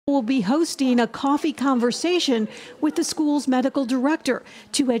will be hosting a coffee conversation with the school's medical director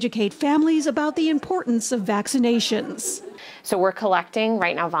to educate families about the importance of vaccinations. So we're collecting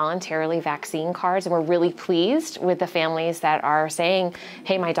right now voluntarily vaccine cards, and we're really pleased with the families that are saying,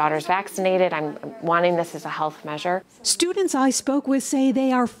 hey, my daughter's vaccinated, I'm wanting this as a health measure. Students I spoke with say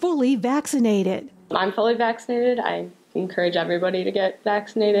they are fully vaccinated. I'm fully vaccinated. I encourage everybody to get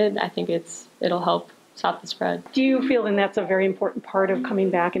vaccinated. I think it'll help stop the spread. Do you feel then that's a very important part of coming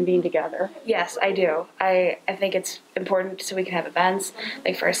back and being together? Yes, I do. I think it's important so we can have events,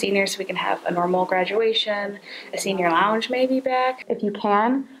 like for our seniors, so we can have a normal graduation, a senior lounge maybe back. If you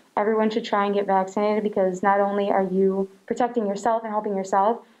can, everyone should try and get vaccinated, because not only are you protecting yourself and helping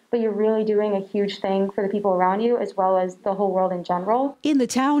yourself, but you're really doing a huge thing for the people around you as well as the whole world in general. In the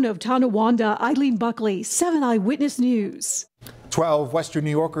town of Tonawanda, Eileen Buckley, 7 Eyewitness News. 12 Western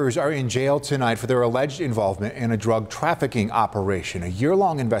New Yorkers are in jail tonight for their alleged involvement in a drug trafficking operation. A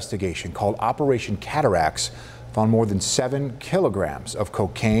year-long investigation called Operation Cataracts found more than 7 kilograms of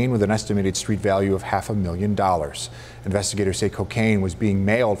cocaine with an estimated street value of $500,000. Investigators say cocaine was being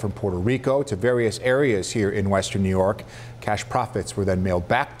mailed from Puerto Rico to various areas here in Western New York. Cash profits were then mailed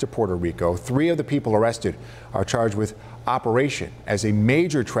back to Puerto Rico. 3 of the people arrested are charged with operation as a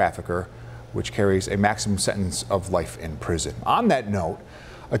major trafficker, which carries a maximum sentence of life in prison. On that note,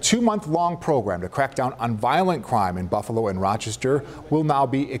 a 2-month-long program to crack down on violent crime in Buffalo and Rochester will now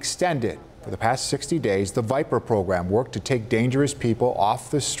be extended. For the past 60 days, the Viper program worked to take dangerous people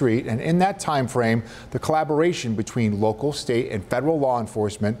off the street, and in that time frame, the collaboration between local, state, and federal law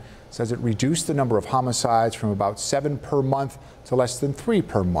enforcement says it reduced the number of homicides from about 7 per month to less than 3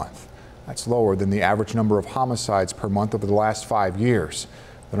 per month. That's lower than the average number of homicides per month over the last 5 years.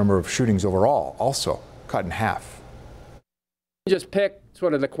 The number of shootings overall also cut in half. Just picked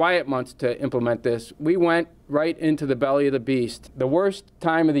sort of the quiet months to implement this. We went right into the belly of the beast, the worst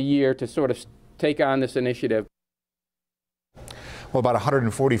time of the year to sort of take on this initiative. Well, about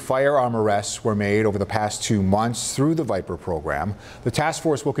 140 firearm arrests were made over the past 2 months through the Viper program. The task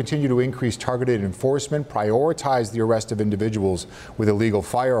force will continue to increase targeted enforcement, prioritize the arrest of individuals with illegal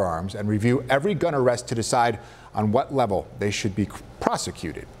firearms, and review every gun arrest to decide on what level they should be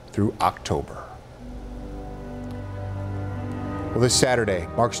prosecuted through October. Well, this Saturday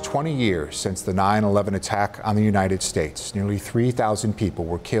marks 20 years since the 9/11 attack on the United States. Nearly 3,000 people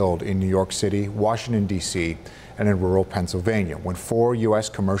were killed in New York City, Washington, D.C., and in rural Pennsylvania when 4 U.S.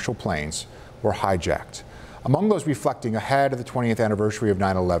 commercial planes were hijacked. Among those reflecting ahead of the 20th anniversary of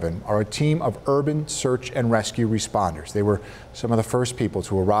 9/11 are a team of urban search and rescue responders. They were some of the first people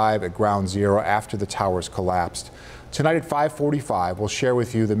to arrive at Ground Zero after the towers collapsed. Tonight at 5:45, we'll share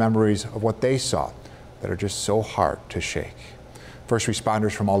with you the memories of what they saw that are just so hard to shake. First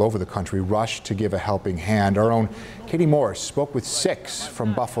responders from all over the country rushed to give a helping hand. Our own Katie Morris spoke with 6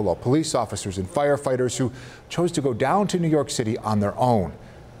 from Buffalo, police officers and firefighters who chose to go down to New York City on their own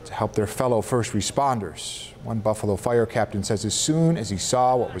to help their fellow first responders. One Buffalo fire captain says as soon as he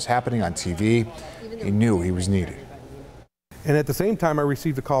saw what was happening on TV, he knew he was needed. And at the same time, I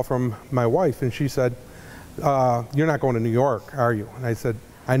received a call from my wife, and she said, "You're not going to New York, are you?" And I said,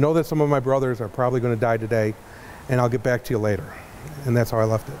 "I know that some of my brothers are probably going to die today, and I'll get back to you later." And that's how I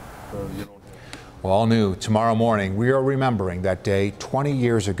left it. Well, all new tomorrow morning, we are remembering that day 20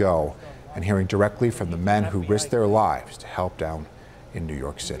 years ago and hearing directly from the men who risked their lives to help down in New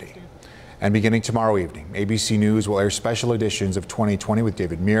York City. And beginning tomorrow evening, ABC News will air special editions of 2020 with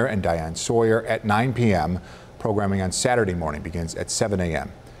David Muir and Diane Sawyer at 9 p.m. Programming on Saturday morning begins at 7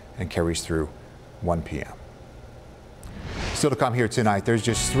 a.m. and carries through 1 p.m. Still to come here tonight, there's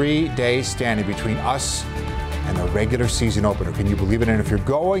just 3 days standing between us and the regular season opener. Can you believe it? And if you're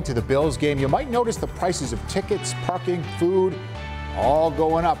going to the Bills game, you might notice the prices of tickets, parking, food, all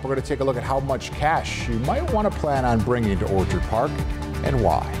going up. We're going to take a look at how much cash you might want to plan on bringing to Orchard Park and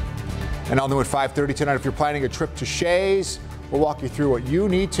why. And all new at 5:30 tonight, if you're planning a trip to Shays, we'll walk you through what you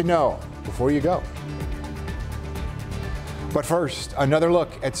need to know before you go. But first, another look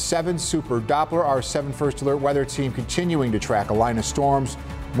at 7 Super Doppler, our 7 First Alert weather team continuing to track a line of storms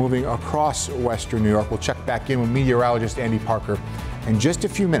moving across western New York. We'll check back in with meteorologist Andy Parker in just a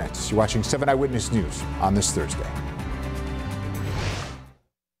few minutes. You're watching 7 Eyewitness News on this Thursday.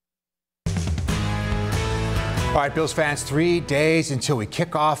 All right, Bills fans, 3 days until we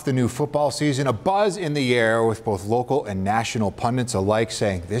kick off the new football season. A buzz in the air with both local and national pundits alike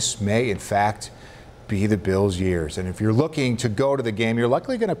saying this may, in fact, be the Bills' years. And if you're looking to go to the game, you're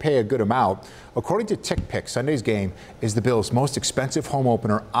likely going to pay a good amount. According to TickPick, Sunday's game is the Bills' most expensive home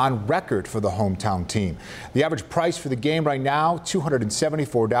opener on record for the hometown team. The average price for the game right now,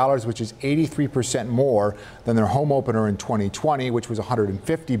 $274, which is 83% more than their home opener in 2020, which was $150.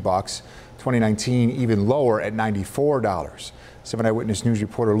 2019 even lower at $94. 7 Eyewitness News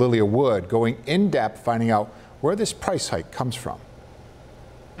reporter Lilia Wood going in depth, finding out where this price hike comes from.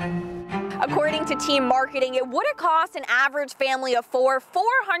 According to team marketing, it would have cost an average family of four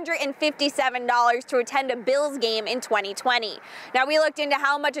 $457 to attend a Bills game in 2020. Now, we looked into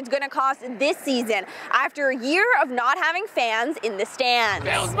how much it's going to cost this season after a year of not having fans in the stands.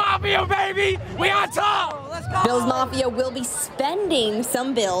 Bills Mafia, baby! We on top! Let's go! Bills Mafia will be spending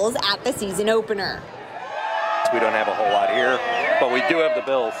some bills at the season opener. We don't have a whole lot here, but we do have the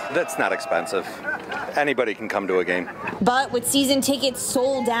Bills. That's not expensive. Anybody can come to a game. But with season tickets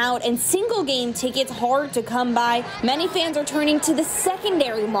sold out and single game tickets hard to come by, many fans are turning to the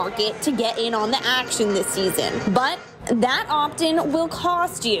secondary market to get in on the action this season. But that opt-in will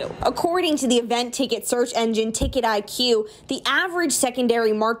cost you. According to the event ticket search engine Ticket IQ, the average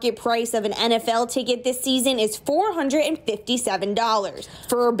secondary market price of an NFL ticket this season is $457.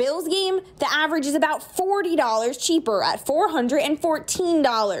 For a Bills game, the average is about $40 cheaper at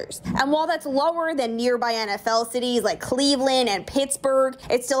 $414. And while that's lower than nearby NFL cities like Cleveland and Pittsburgh,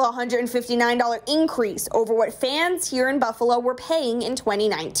 it's still a $159 increase over what fans here in Buffalo were paying in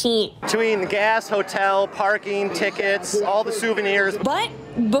 2019. Between gas, hotel, parking, tickets, all the souvenirs. But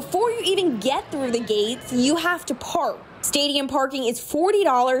before you even get through the gates, you have to park. Stadium parking is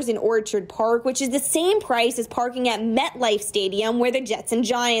 $40 in Orchard Park, which is the same price as parking at MetLife Stadium where the Jets and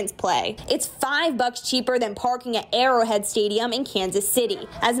Giants play. It's $5 cheaper than parking at Arrowhead Stadium in Kansas City.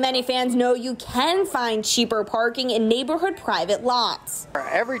 As many fans know, you can find cheaper parking in neighborhood private lots.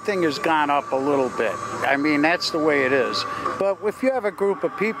 Everything has gone up a little bit. I mean, that's the way it is. But if you have a group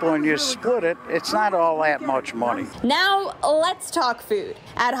of people and you split it, it's not all that much money. Now, let's talk food.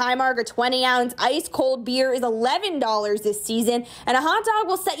 At Highmark, a 20-ounce ice-cold beer is $11 this season, and a hot dog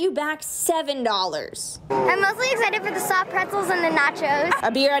will set you back $7. I'm mostly excited for the soft pretzels and the nachos. A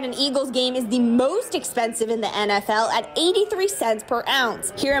beer at an Eagles game is the most expensive in the NFL at 83 cents per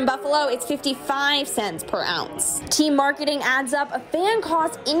ounce. Here in Buffalo, it's 55 cents per ounce. Team marketing adds up a fan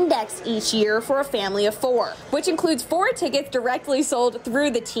cost index each year for a family of 4, which includes 4 tickets directly sold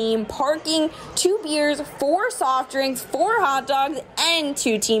through the team, parking, 2 beers, 4 soft drinks, 4 hot dogs, and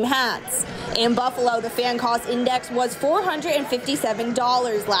 2 team hats. In Buffalo, the fan cost index was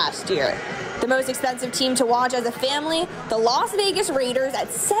 $457 last year. The most expensive team to watch as a family, the Las Vegas Raiders at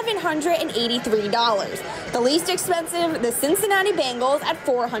 $783. The least expensive, the Cincinnati Bengals at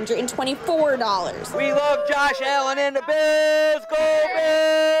 $424. We love Josh Allen and the Bills. Go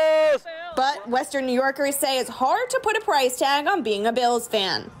Bills! But Western New Yorkers say it's hard to put a price tag on being a Bills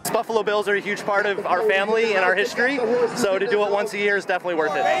fan. Buffalo Bills are a huge part of our family and our history, so to do it once a year is definitely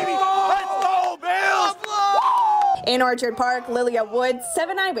worth it. Baby, let's go Bills! In Orchard Park, Lilia Wood,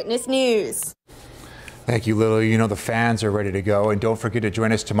 7 Eyewitness News. Thank you, Lilia. You know the fans are ready to go. And don't forget to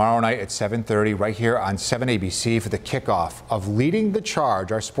join us tomorrow night at 7:30 right here on 7 ABC for the kickoff of Leading the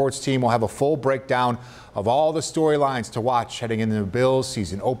Charge. Our sports team will have a full breakdown of all the storylines to watch heading into the Bills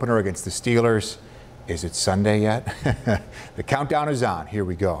season opener against the Steelers. Is it Sunday yet? The countdown is on. Here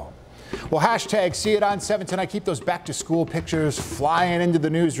we go. Well, hashtag see it on 7 tonight. Keep those back to school pictures flying into the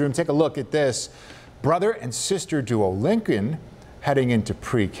newsroom. Take a look at this. Brother and sister duo Lincoln heading into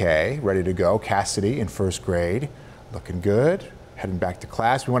pre-K, ready to go. Cassidy in first grade, looking good, heading back to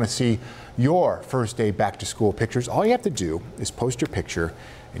class. We want to see your first day back to school pictures. All you have to do is post your picture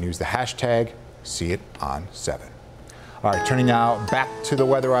and use the hashtag #SeeItOn7. All right, turning now back to the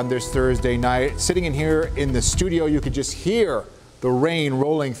weather on this Thursday night. Sitting in here in the studio, you could just hear the rain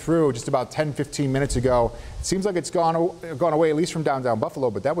rolling through just about 10-15 minutes ago. It seems like it's gone away, at least from downtown Buffalo,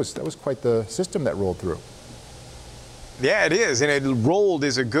 but that was quite the system that rolled through. Yeah, it is, and it rolled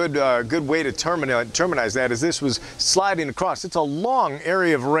is a good way to terminize that, as this was sliding across. It's a long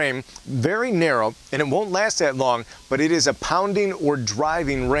area of rain, very narrow, and it won't last that long, but it is a pounding or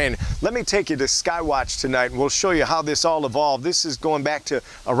driving rain. Let me take you to Skywatch tonight, and we'll show you how this all evolved. This is going back to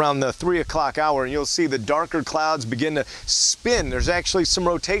around the 3 o'clock hour, and you'll see the darker clouds begin to spin. There's actually some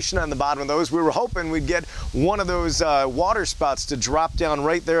rotation on the bottom of those. We were hoping we'd get one of those water spouts to drop down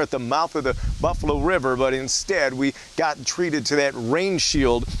right there at the mouth of the Buffalo River, but instead we got got treated to that rain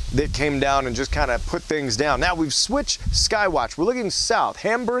shield that came down and just kind of put things down. Now we've switched skywatch. We're looking south.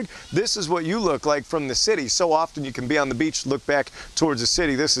 Hamburg, this is what you look like from the city. So often you can be on the beach, look back towards the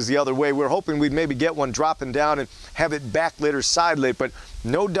city. This is the other way. We're hoping we'd maybe get one dropping down and have it backlit or side lit, but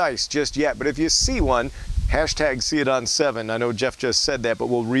no dice just yet. But if you see one, hashtag see it on 7. I know Jeff just said that, but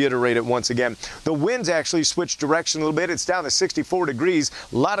we'll reiterate it once again. The winds actually switched direction a little bit. It's down to 64 degrees.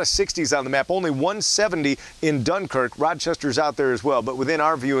 A lot of 60s on the map. Only 170 in Dunkirk. Rochester's out there as well, but within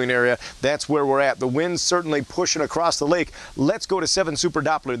our viewing area, that's where we're at. The wind's certainly pushing across the lake. Let's go to 7 Super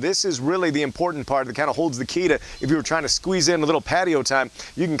Doppler. This is really the important part that kind of holds the key to, if you were trying to squeeze in a little patio time,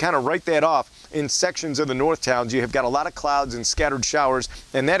 you can kind of write that off. In sections of the north towns, you have got a lot of clouds and scattered showers,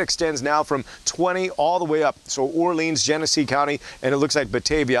 and that extends now from 20 all the way up. So Orleans, Genesee County, and it looks like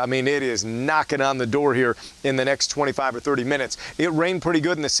Batavia. I mean, it is knocking on the door here in the next 25 or 30 minutes. It rained pretty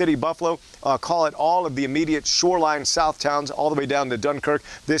good in the city of Buffalo. Call it all of the immediate shoreline south towns all the way down to Dunkirk.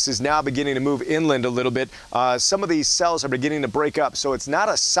 This is now beginning to move inland a little bit. Some of these cells are beginning to break up, so it's not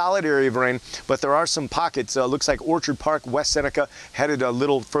a solid area of rain, but there are some pockets. Looks like Orchard Park, West Seneca, headed a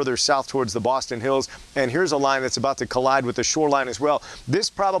little further south towards the Boston Hills, and here's a line that's about to collide with the shoreline as well. This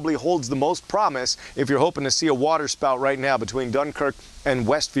probably holds the most promise if you're hoping to see a water spout right now between Dunkirk and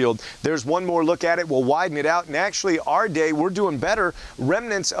Westfield. There's one more look at it. We'll widen it out, and actually our day, we're doing better.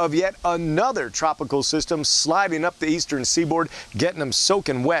 Remnants of yet another tropical system sliding up the eastern seaboard, getting them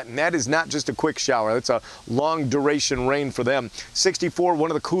soaking wet, and that is not just a quick shower. It's a long duration rain for them. 64, one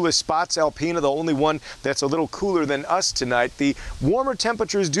of the coolest spots. Alpena, the only one that's a little cooler than us tonight. The warmer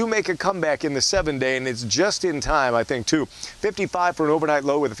temperatures do make a comeback in the 7-day, and it's just in time, I think, too. 55 for an overnight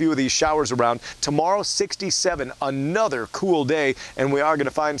low with a few of these showers around. Tomorrow, 67, another cool day, and we are going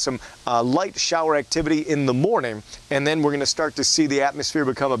to find some light shower activity in the morning, and then we're going to start to see the atmosphere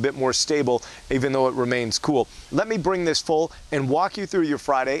become a bit more stable, even though it remains cool. Let me bring this full and walk you through your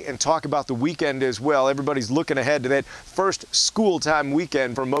Friday and talk about the weekend as well. Everybody's looking ahead to that first school time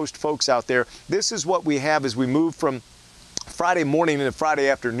weekend for most folks out there. This is what we have as we move from Friday morning into Friday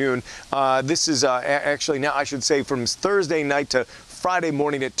afternoon. This is actually now, I should say, from Thursday night to Friday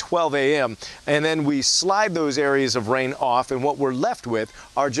morning at 12 a.m. and then we slide those areas of rain off, and what we're left with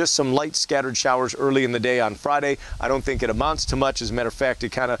are just some light scattered showers early in the day on Friday. I don't think it amounts to much. As a matter of fact,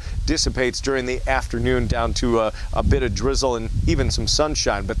 it kind of dissipates during the afternoon down to a bit of drizzle and even some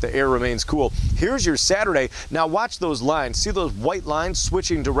sunshine, but the air remains cool. Here's your Saturday. Now watch those lines. See those white lines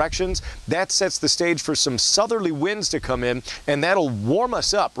switching directions? That sets the stage for some southerly winds to come in, and that'll warm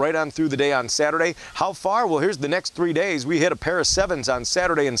us up right on through the day on Saturday. How far? Well, here's the next 3 days. We hit a pair of 7s on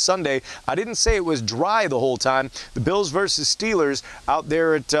Saturday and Sunday. I didn't say it was dry the whole time. The Bills versus Steelers out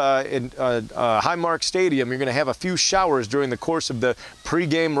there at Highmark Stadium, you're going to have a few showers during the course of the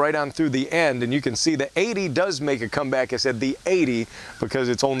pregame right on through the end, and you can see the 80 does make a comeback. I said the 80 because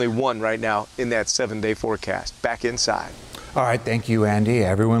it's only 1 right now in that 7-day forecast. Back inside. All right, thank you, Andy.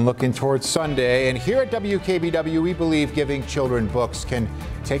 Everyone looking towards Sunday. And here at WKBW, we believe giving children books can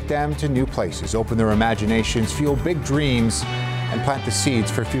take them to new places, open their imaginations, fuel big dreams, and plant the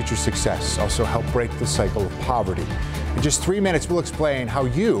seeds for future success. Also help break the cycle of poverty. In just 3 minutes, we'll explain how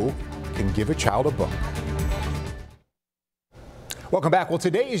you can give a child a book. Welcome back. Well,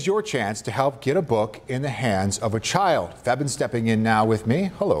 today is your chance to help get a book in the hands of a child. Febin stepping in now with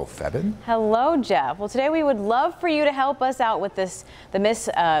me. Hello, Febin. Hello, Jeff. Well, today we would love for you to help us out with this, the miss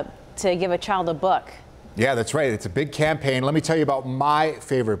to give a child a book. Yeah, that's right. It's a big campaign. Let me tell you about my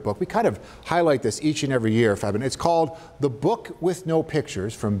favorite book. We kind of highlight this each and every year, Febin. It's called The Book with No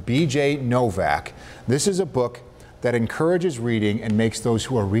Pictures from B.J. Novak. This is a book that encourages reading and makes those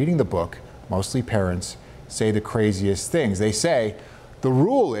who are reading the book, mostly parents, say the craziest things. They say the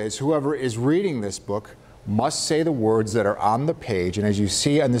rule is whoever is reading this book must say the words that are on the page. And as you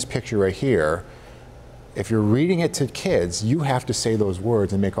see on this picture right here, if you're reading it to kids, you have to say those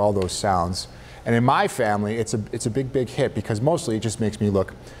words and make all those sounds. And in my family, it's a big, big hit because mostly it just makes me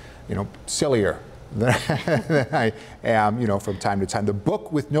look, sillier than I am, from time to time. The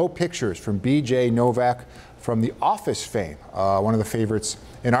Book with No Pictures from B.J. Novak from The Office fame, one of the favorites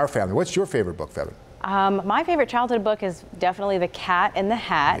in our family. What's your favorite book, Febin? My favorite childhood book is definitely The Cat in the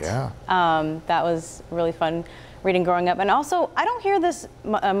Hat. Yeah. That was really fun reading growing up. And also, I don't hear this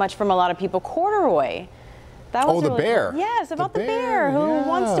much from a lot of people, Corduroy. That was the really bear. Cool. Yes, about the bear who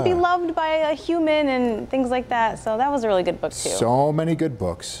wants to be loved by a human and things like that. So that was a really good book too. So many good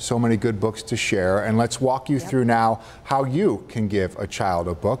books to share. And let's walk you through now how you can give a child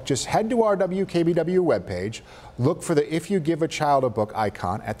a book. Just head to our WKBW webpage. Look for the If You Give a Child a Book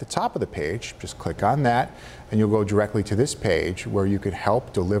icon at the top of the page. Just click on that and you'll go directly to this page where you can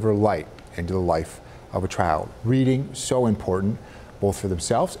help deliver light into the life of a child. Reading, so important, both for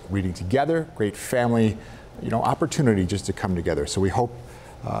themselves, reading together, great family, opportunity just to come together. So we hope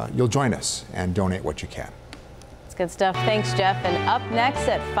you'll join us and donate what you can. It's good stuff. Thanks, Jeff. And up next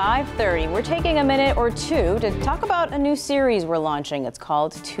at 5:30, we're taking a minute or two to talk about a new series we're launching. It's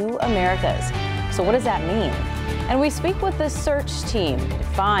called Two Americas. So what does that mean? And we speak with the search team,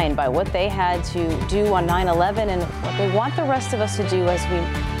 defined by what they had to do on 9/11 and what they want the rest of us to do as we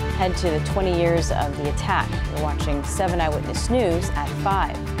head to the 20 years of the attack. You're watching 7 Eyewitness News at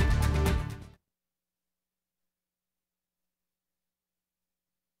 5.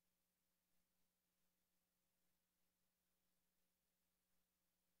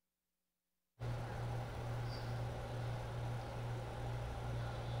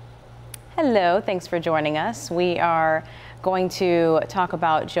 Hello, thanks for joining us. We are going to talk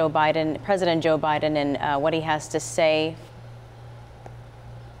about President Joe Biden, and what he has to say.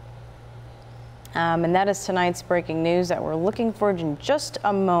 And that is tonight's breaking news that we're looking for in just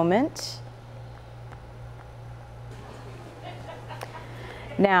a moment.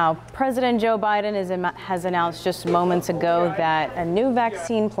 Now, President Joe Biden has announced just moments ago that a new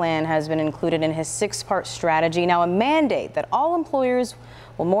vaccine plan has been included in his 6-part strategy. Now, a mandate that all employers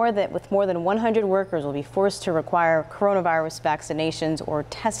with more than 100 workers will be forced to require coronavirus vaccinations or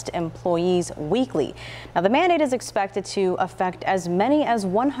test employees weekly. Now, the mandate is expected to affect as many as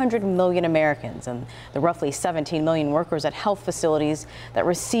 100 million Americans, and the roughly 17 million workers at health facilities that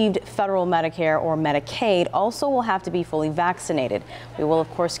received federal Medicare or Medicaid also will have to be fully vaccinated. We will,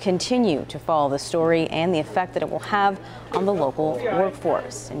 of course, continue to follow the story and the effect that it will have on the local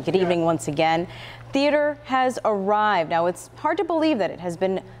workforce. And good evening once again. Theater has arrived. Now, it's hard to believe that it has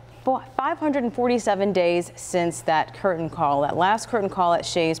been 547 days since that last curtain call at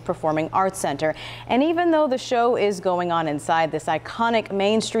Shea's Performing Arts Center. And even though the show is going on inside this iconic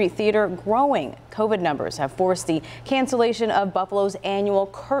Main Street theater, growing COVID numbers have forced the cancellation of Buffalo's annual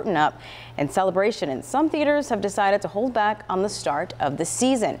Curtain Up and celebration. And some theaters have decided to hold back on the start of the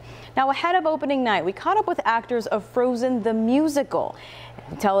season. Now, ahead of opening night, we caught up with actors of Frozen the Musical.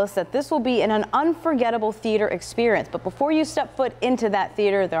 Tell us that this will be an unforgettable theater experience. But before you step foot into that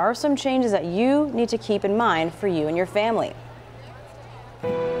theater, there are some changes that you need to keep in mind for you and your family.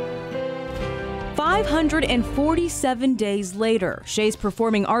 547 days later, Shea's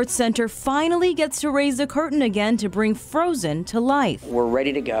Performing Arts Center finally gets to raise the curtain again to bring Frozen to life. We're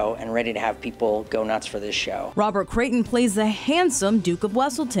ready to go and ready to have people go nuts for this show. Robert Creighton plays the handsome Duke of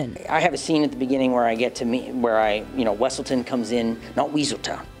Weselton. I have a scene at the beginning where I get to meet, Weselton comes in, not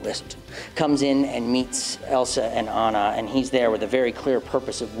Weselton, Weselton, comes in and meets Elsa and Anna, and he's there with a very clear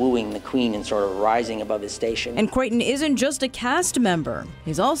purpose of wooing the queen and sort of rising above his station. And Creighton isn't just a cast member.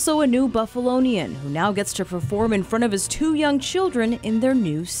 He's also a new Buffalonian who now gets to perform in front of his 2 young children in their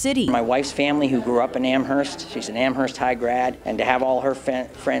new city. My wife's family, who grew up in Amherst, she's an Amherst High grad, and to have all her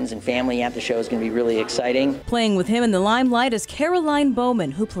friends and family at the show is going to be really exciting. Playing with him in the limelight is Caroline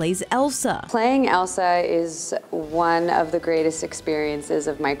Bowman, who plays Elsa. Playing Elsa is one of the greatest experiences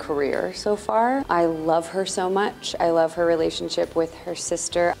of my career so far. I love her so much. I love her relationship with her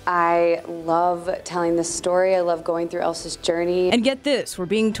sister. I love telling the story. I love going through Elsa's journey. And get this, we're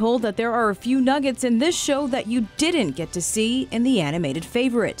being told that there are a few nuggets in this show that you didn't get to see in the animated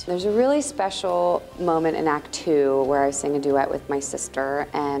favorite. There's a really special moment in Act 2 where I sing a duet with my sister,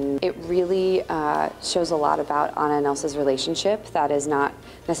 and it really shows a lot about Anna and Elsa's relationship that is not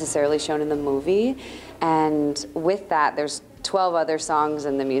necessarily shown in the movie. And with that, there's 12 other songs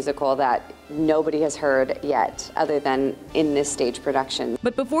in the musical that nobody has heard yet, other than in this stage production.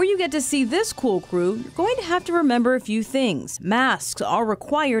 But before you get to see this cool crew, you're going to have to remember a few things. Masks are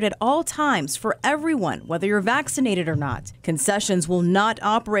required at all times for everyone, whether you're vaccinated or not. Concessions will not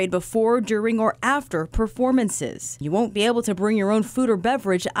operate before, during, or after performances. You won't be able to bring your own food or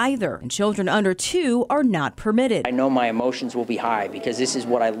beverage either, and children under 2 are not permitted. I know my emotions will be high because this is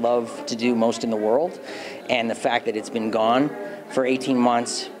what I love to do most in the world, and the fact that it's been gone for 18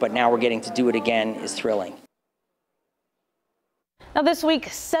 months, but now we're getting to do it again is thrilling. Now this week,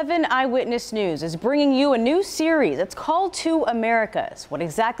 7 Eyewitness News is bringing you a new series. It's called Two Americas. What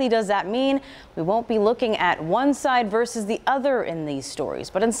exactly does that mean? We won't be looking at one side versus the other in these stories,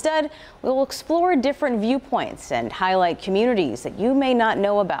 but instead we'll explore different viewpoints and highlight communities that you may not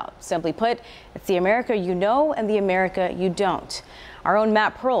know about. Simply put, it's the America you know and the America you don't. Our own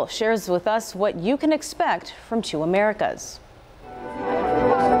Matt Pearl shares with us what you can expect from Two Americas.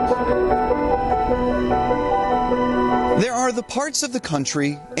 There are the parts of the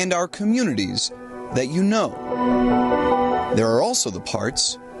country and our communities that you know. There are also the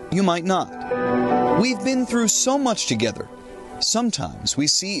parts you might not. We've been through so much together, Sometimes we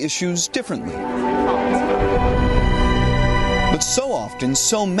see issues differently. But so often,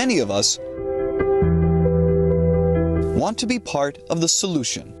 so many of us want to be part of the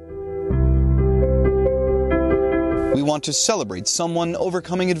solution. We want to celebrate someone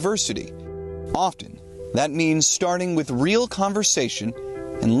overcoming adversity. Often, that means starting with real conversation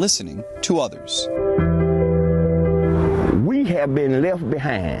and listening to others. We have been left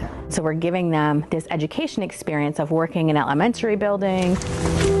behind. So we're giving them this education experience of working in elementary buildings.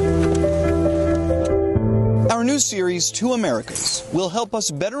 Our new series, Two Americas, will help us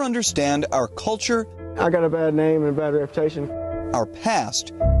better understand our culture. I got a bad name and a bad reputation. Our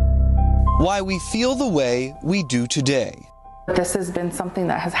past, why we feel the way we do today. This has been something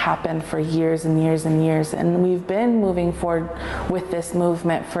that has happened for years and years and years, and we've been moving forward with this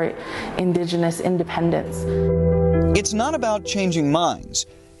movement for Indigenous independence. It's not about changing minds.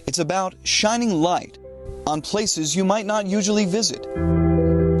 It's about shining light on places you might not usually visit,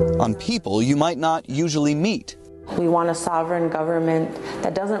 on people you might not usually meet. We want a sovereign government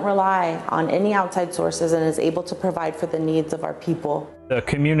that doesn't rely on any outside sources and is able to provide for the needs of our people. The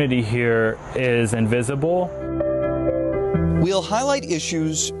community here is invisible. We'll highlight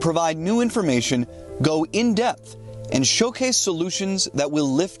issues, provide new information, go in depth, and showcase solutions that will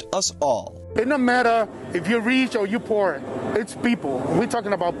lift us all. It doesn't matter if you're rich or you're poor. It's people. We're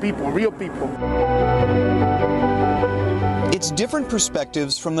talking about people, real people. It's different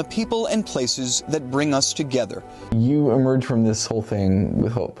perspectives from the people and places that bring us together. You emerge from this whole thing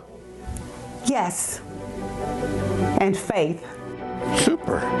with hope. Yes. And faith.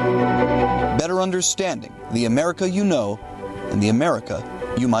 Super. Better understanding the America you know and the America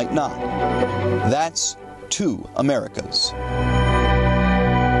you might not. That's Two Americas.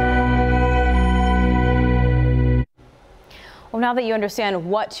 Well, now that you understand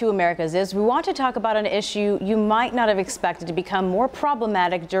what Two Americas is, we want to talk about an issue you might not have expected to become more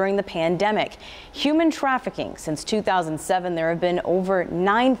problematic during the pandemic: human trafficking. Since 2007, there have been over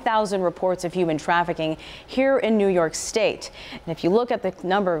 9,000 reports of human trafficking here in New York State. And if you look at the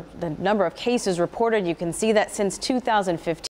number of cases reported, you can see that since 2015,